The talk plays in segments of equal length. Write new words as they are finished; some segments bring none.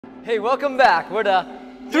Hey, welcome back. We're the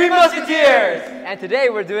Three Musketeers! And today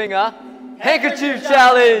we're doing a handkerchief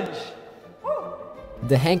challenge!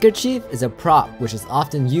 The handkerchief is a prop which is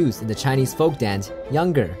often used in the Chinese folk dance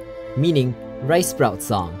Younger, meaning rice sprout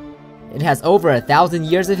song. It has over 1,000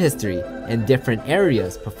 years of history, and different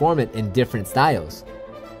areas perform it in different styles.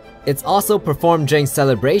 It's also performed during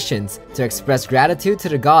celebrations to express gratitude to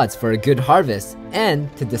the gods for a good harvest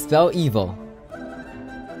and to dispel evil.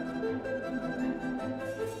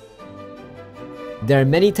 There are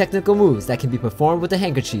many technical moves that can be performed with the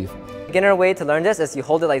handkerchief. Beginner way to learn this is you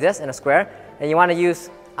hold it like this in a square, and you want to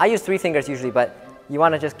use, I use 3 fingers usually, but you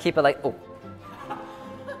want to just keep it like, oh.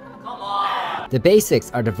 The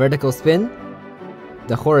basics are the vertical spin,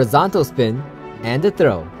 the horizontal spin, and the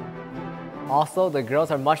throw. Also, the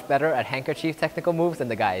girls are much better at handkerchief technical moves than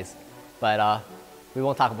the guys, but we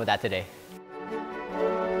won't talk about that today.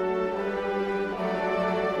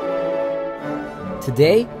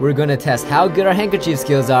 Today, we're going to test how good our handkerchief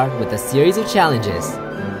skills are with a series of challenges.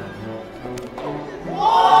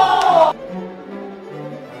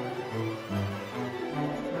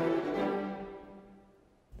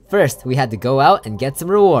 First, we had to go out and get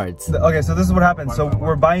some rewards. Okay, so this is what happened. So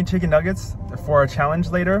we're buying chicken nuggets for a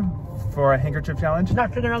challenge later, for a handkerchief challenge.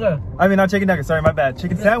 Not chicken nuggets. I mean, not chicken nuggets, sorry, my bad.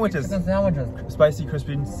 Chicken sandwiches. Chicken sandwiches. Spicy,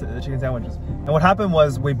 crispy chicken sandwiches. And what happened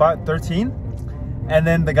was we bought 13, and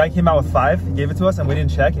then the guy came out with 5, he gave it to us, and we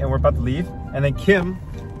didn't check, and we're about to leave. And then Kim,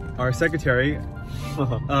 our secretary,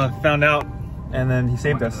 found out, and then he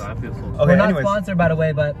saved us. Okay, we're not sponsored, by the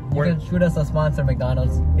way, but you can shoot us a sponsor,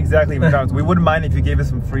 McDonald's. Exactly, McDonald's. We wouldn't mind if you gave us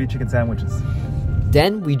some free chicken sandwiches.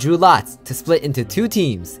 Then we drew lots to split into 2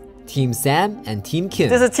 teams, Team Sam and Team Kim.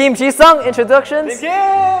 This is Team Jisung, introductions. Team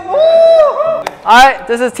Kim! Woo! Alright,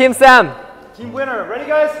 this is Team Sam. Team winner, ready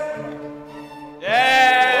guys?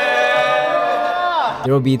 Yeah!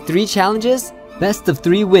 There will be 3 challenges, best of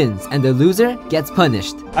 3 wins, and the loser gets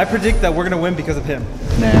punished. I predict that we're gonna win because of him.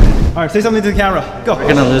 Man. Alright, say something to the camera. Go. We're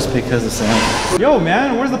gonna lose because of Sam. Yo,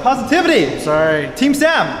 man, where's the positivity? Sorry. Team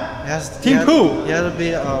Sam. Team Pooh. You had to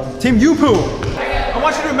be, Team You Pooh. I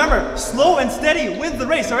want you to remember, slow and steady wins the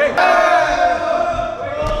race, alright?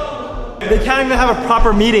 They can't even have a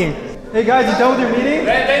proper meeting. Hey guys, you done with your meeting?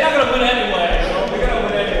 They're not gonna win anyway. We're gonna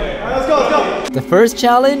win anyway. Alright, let's go, let's go. The first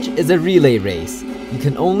challenge is a relay race. You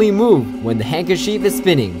can only move when the handkerchief is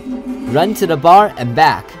spinning. Run to the bar and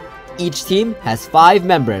back. Each team has 5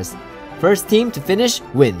 members. First team to finish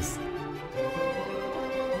wins.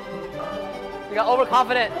 You got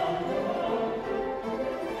overconfident.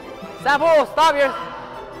 Sample, stop here.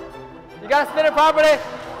 You gotta spin it properly.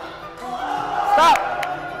 Stop.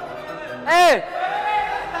 Hey.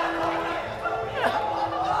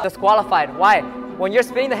 Disqualified. Why? When you're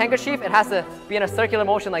spinning the handkerchief, it has to be in a circular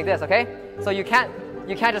motion like this, okay? So you can't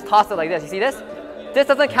just toss it like this. You see this? This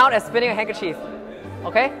doesn't count as spinning a handkerchief.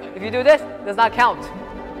 Okay? If you do this, it does not count.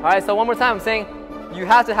 Alright, so one more time, I'm saying you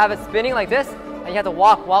have to have it spinning like this, and you have to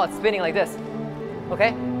walk while it's spinning like this.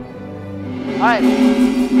 Okay? Alright.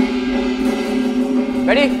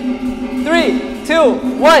 Ready? 3, 2,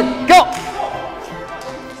 1, go!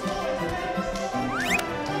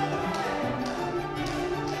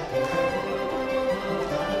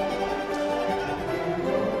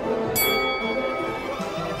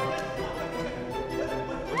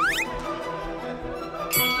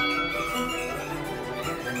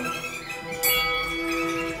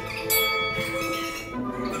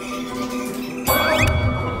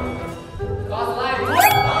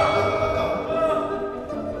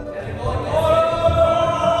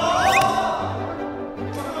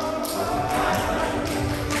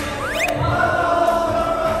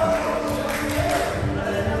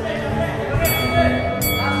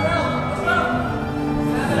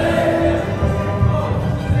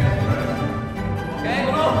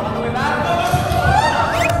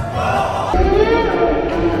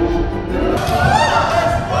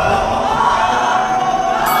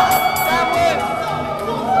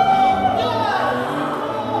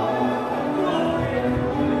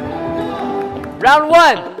 Round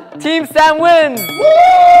 1, Team Sam wins! Woo!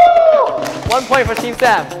 1 point for Team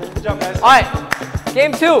Sam. Good job, guys. Alright,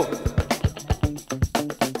 game 2.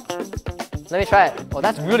 Let me try it. Oh,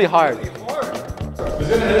 that's really hard.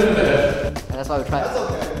 That's why we try it.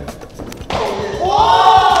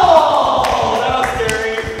 Whoa! That was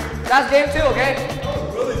scary. That's game 2, okay?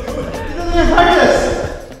 Really good. He doesn't even practice.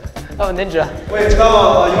 Oh, ninja. Wait, you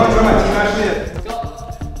want to join my team actually? Let's go.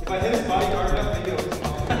 If I hit his body hard enough, maybe it'll hit his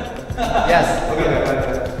mouth. Yes. Okay.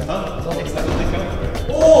 Huh?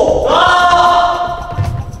 Oh! Ah!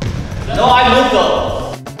 No, I moved though.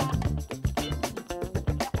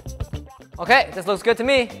 Okay, this looks good to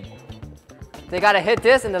me. They gotta hit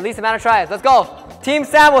this in the least amount of tries. Let's go. Team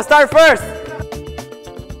Sam will start first.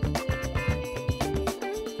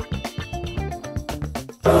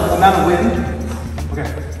 Amount of wind. Okay,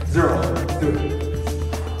 0. Let's do it.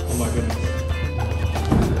 Oh my goodness.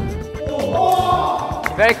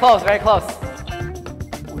 Very close, very close.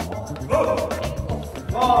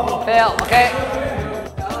 Fail, okay.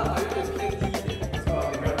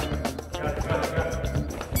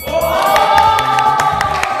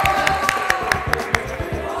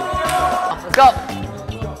 Let's go.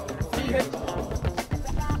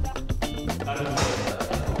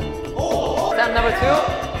 Step number 2.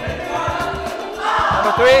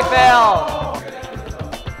 Number 3, fail.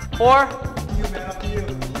 4.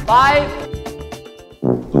 5.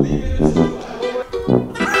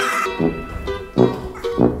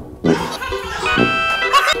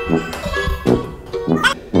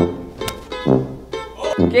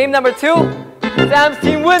 Game number 2, Sam's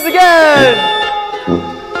team wins again!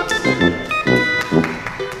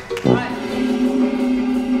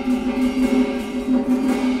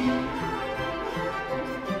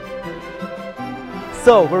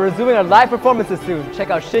 So, we're resuming our live performances soon. Check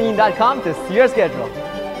out shenyun.com to see our schedule.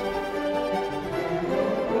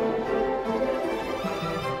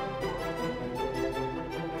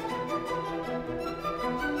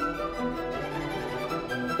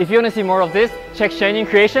 If you want to see more of this, check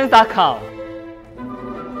shenyuncreations.com.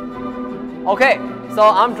 Okay, so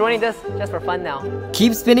I'm joining this just for fun now.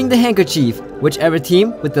 Keep spinning the handkerchief. Whichever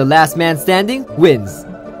team with the last man standing wins.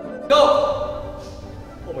 Go!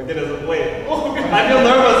 Oh my goodness, wait. I feel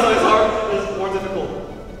nervous, so it's hard. It's more difficult.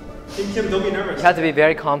 Team Kim, don't be nervous. You have to be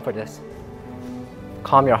very calm for this.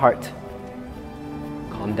 Calm your heart.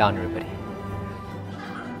 Calm down, everybody.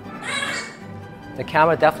 The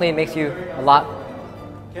camera definitely makes you a lot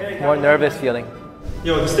more nervous feeling.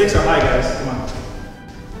 Yo, the stakes are high, guys. Come on.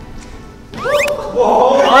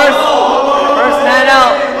 First man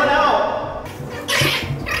out.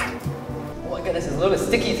 Oh my goodness, it's a little bit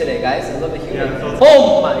sticky today, guys. It's a little bit humid.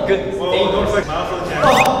 Oh my goodness. Don't flex. Smile for the camera.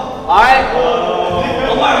 All right.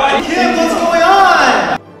 Oh my Kim, what's going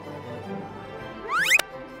on?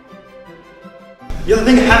 You have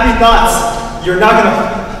to think happy thoughts. You're not gonna.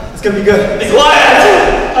 It's gonna be good. Be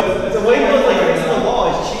quiet! The way it feels like it's the wall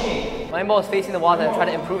is cheating. Rainbow is facing the wall and trying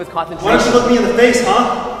to improve his Why don't you concentration. look me in the face,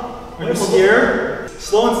 huh? Are you scared?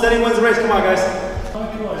 Slow and steady wins the race. Come on, guys.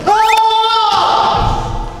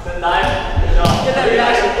 The knife. Good job. Get that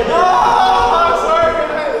reaction.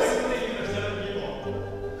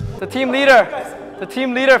 The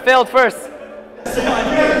team leader failed first.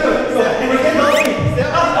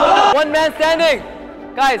 One man standing.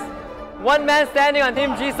 Guys, one man standing on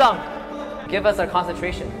Team Jisung. Give us our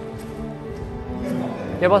concentration.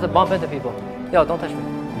 You're about to bump into people. Yo, don't touch me.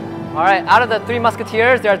 All right, out of the 3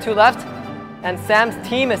 Musketeers, there are 2 left, and Sam's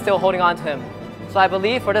team is still holding on to him. So I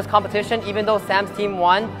believe for this competition, even though Sam's team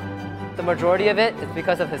won, the majority of it is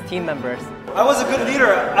because of his team members. I was a good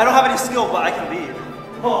leader. I don't have any skill, but I can lead.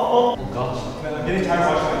 Oh gosh. Man, I'm getting tired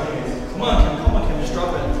of watching my teammates. Come on, Kim, just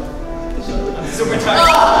drop it. I'm super tired.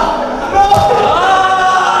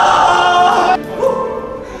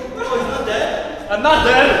 I'm not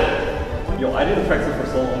dead. Yo, I didn't practice for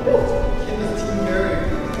so long. Kim is team carry.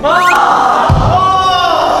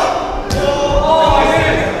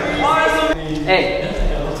 Hey,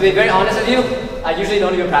 to be very honest with you, I usually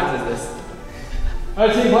don't even practice this.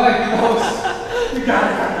 Alright, Team Black, you got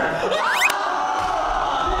it.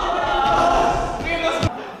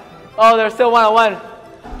 Oh, they're still 1-on-1.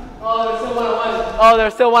 Oh, they're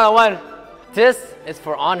still 1-on-1. This is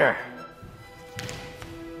for honor.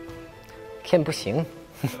 Kim 不行.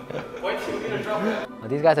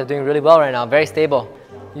 These guys are doing really well right now, very stable.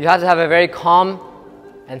 You have to have a very calm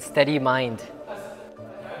and steady mind.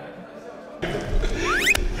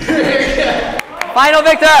 Final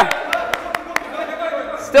victor!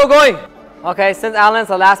 Still going. Okay, since Alan's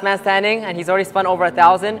the last man standing and he's already spun over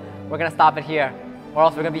 1,000, we're gonna stop it here. Or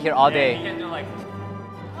else we're gonna be here all day.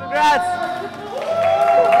 Congrats!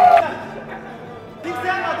 Team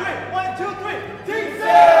Sam, I'll do it. 1, 2, 3. Team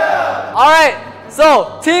Sam! Alright,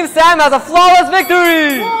 so Team Sam has a flawless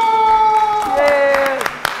victory! Yay!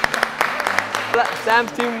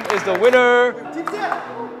 Sam's team is the winner. Team Sam!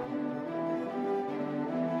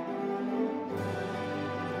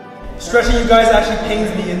 Stretching you guys actually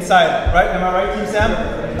pains me inside, right? Am I right, Team Sam?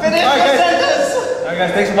 Alright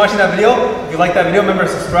guys, thanks for watching that video. If you like that video, remember to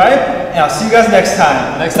subscribe, and I'll see you guys next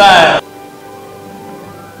time.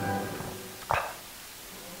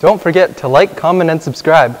 Don't forget to like, comment, and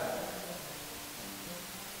subscribe.